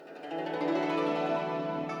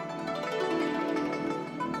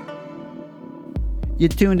You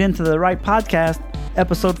tuned into the right podcast,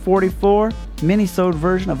 episode 44, minisode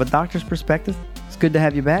version of A Doctor's Perspective. It's good to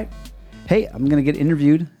have you back. Hey, I'm going to get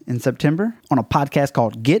interviewed in September on a podcast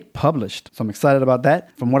called Get Published. So I'm excited about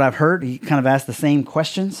that. From what I've heard, he kind of asked the same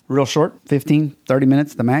questions, real short, 15, 30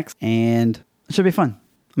 minutes, the max. And it should be fun.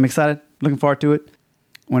 I'm excited, looking forward to it.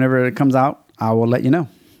 Whenever it comes out, I will let you know.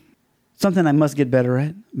 Something I must get better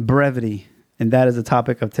at, brevity. And that is the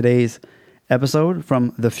topic of today's episode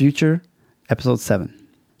from The Future, episode 7.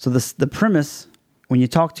 So the premise, when you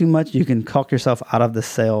talk too much, you can caulk yourself out of the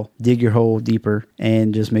cell, dig your hole deeper,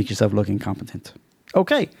 and just make yourself look incompetent.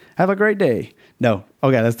 Okay, have a great day. No,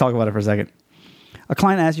 okay, let's talk about it for a second. A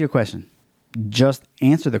client asks you a question. Just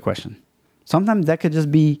answer the question. Sometimes that could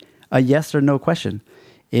just be a yes or no question.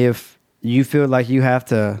 If you feel like you have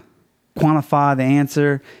to quantify the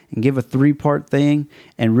answer and give a 3-part thing,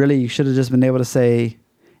 and really you should have just been able to say,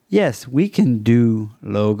 yes, we can do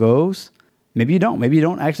logos. Maybe you don't. Maybe you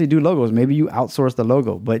don't actually do logos. Maybe you outsource the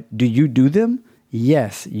logo. But do you do them?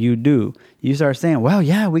 Yes, you do. You start saying, well,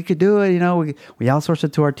 yeah, we could do it. You know, we outsource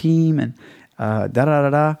it to our team and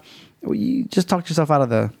da-da-da-da. You just talk yourself out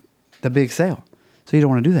of the big sale. So you don't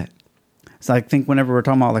want to do that. So I think whenever we're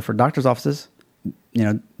talking about, like, for doctor's offices, you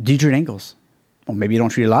know, do you treat ankles? Well, maybe you don't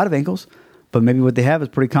treat a lot of ankles, but maybe what they have is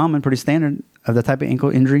pretty common, pretty standard of the type of ankle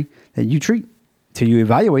injury that you treat. Till you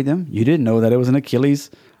evaluate them, you didn't know that it was an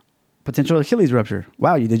potential Achilles rupture.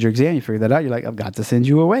 Wow, you did your exam, you figured that out. You're like, I've got to send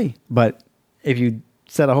you away. But if you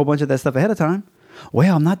said a whole bunch of that stuff ahead of time,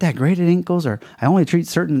 well, I'm not that great at ankles, or I only treat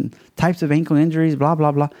certain types of ankle injuries, blah,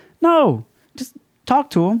 blah, blah. No, just talk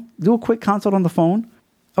to them. Do a quick consult on the phone.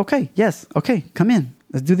 Okay, yes, okay, come in.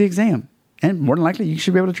 Let's do the exam. And more than likely, you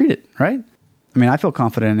should be able to treat it, right? I mean, I feel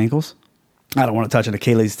confident in ankles. I don't want to touch an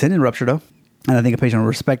Achilles tendon rupture, though. And I think a patient will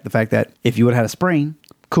respect the fact that if you would have had a sprain,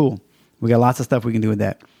 cool. We got lots of stuff we can do with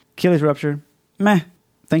that. Achilles rupture, meh.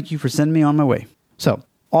 Thank you for sending me on my way. So,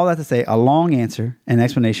 all that to say, a long answer and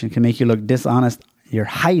explanation can make you look dishonest, you're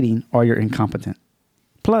hiding, or you're incompetent.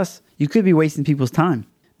 Plus, you could be wasting people's time.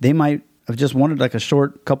 They might have just wanted like a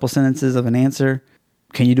short couple sentences of an answer.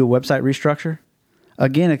 Can you do a website restructure?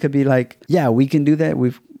 Again, it could be like, yeah, we can do that.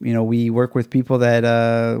 We work with people that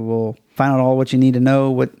will find out all what you need to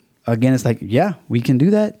know. Again, it's like, yeah, we can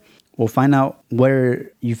do that. We'll find out where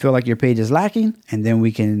you feel like your page is lacking, and then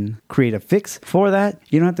we can create a fix for that.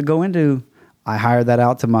 You don't have to go into, I hired that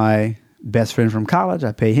out to my best friend from college.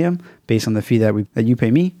 I pay him based on the fee that you pay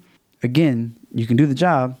me. Again, you can do the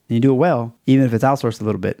job and you do it well, even if it's outsourced a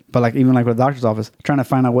little bit. But even with the doctor's office, trying to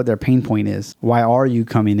find out what their pain point is. Why are you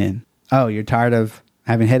coming in? Oh, you're tired of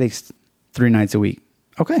having headaches 3 nights a week.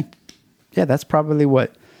 Okay. Yeah, that's probably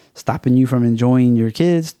stopping you from enjoying your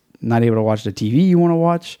kids, not able to watch the TV you want to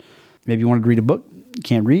watch. Maybe you wanted to read a book, you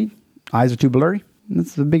can't read, eyes are too blurry.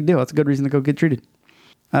 That's a big deal. That's a good reason to go get treated.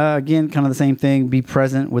 Again, kind of the same thing. Be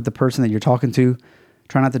present with the person that you're talking to.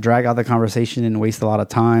 Try not to drag out the conversation and waste a lot of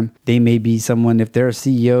time. They may be someone, if they're a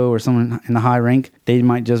CEO or someone in the high rank, they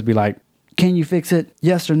might just be like, can you fix it?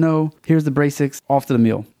 Yes or no? Here's the basics. Off to the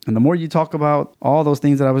meal. And the more you talk about all those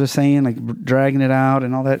things that I was just saying, like dragging it out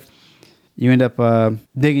and all that, you end up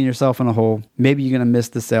digging yourself in a hole. Maybe you're going to miss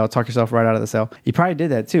the sale, talk yourself right out of the sale. You probably did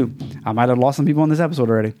that too. I might have lost some people on this episode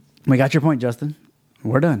already. We got your point, Justin.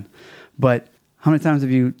 We're done. But how many times have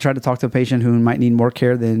you tried to talk to a patient who might need more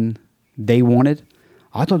care than they wanted?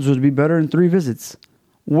 I thought this would be better in 3 visits.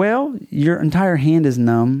 Well, your entire hand is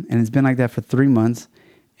numb, and it's been like that for 3 months,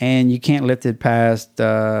 and you can't lift it past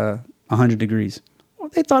 100 degrees. Well,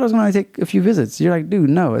 they thought it was going to take a few visits. You're like, dude,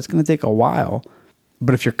 no, it's going to take a while.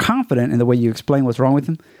 But if you're confident in the way you explain what's wrong with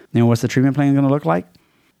them, then what's the treatment plan going to look like?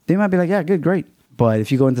 They might be like, yeah, good, great. But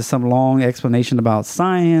if you go into some long explanation about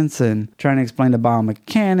science and trying to explain the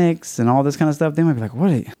biomechanics and all this kind of stuff, they might be like,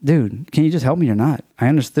 what, dude, can you just help me or not? I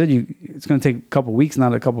understood you. It's going to take a couple weeks,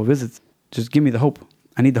 not a couple visits. Just give me the hope.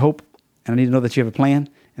 I need the hope, and I need to know that you have a plan,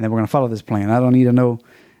 and then we're going to follow this plan. I don't need to know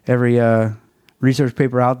every research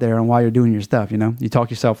paper out there on why you're doing your stuff, You talk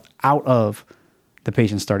yourself out of the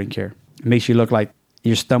patient starting care. It makes you look like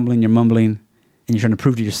you're stumbling, you're mumbling, and you're trying to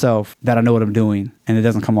prove to yourself that I know what I'm doing, and it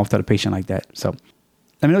doesn't come off to the patient like that. So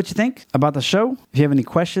let me know what you think about the show. If you have any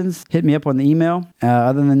questions, hit me up on the email.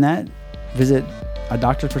 Other than that, visit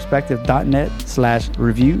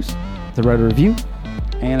adoctorsperspective.net/reviews to write a review.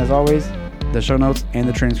 And as always, the show notes and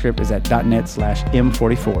the transcript is at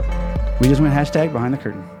 .net/M44. We just went #behind the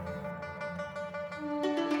curtain.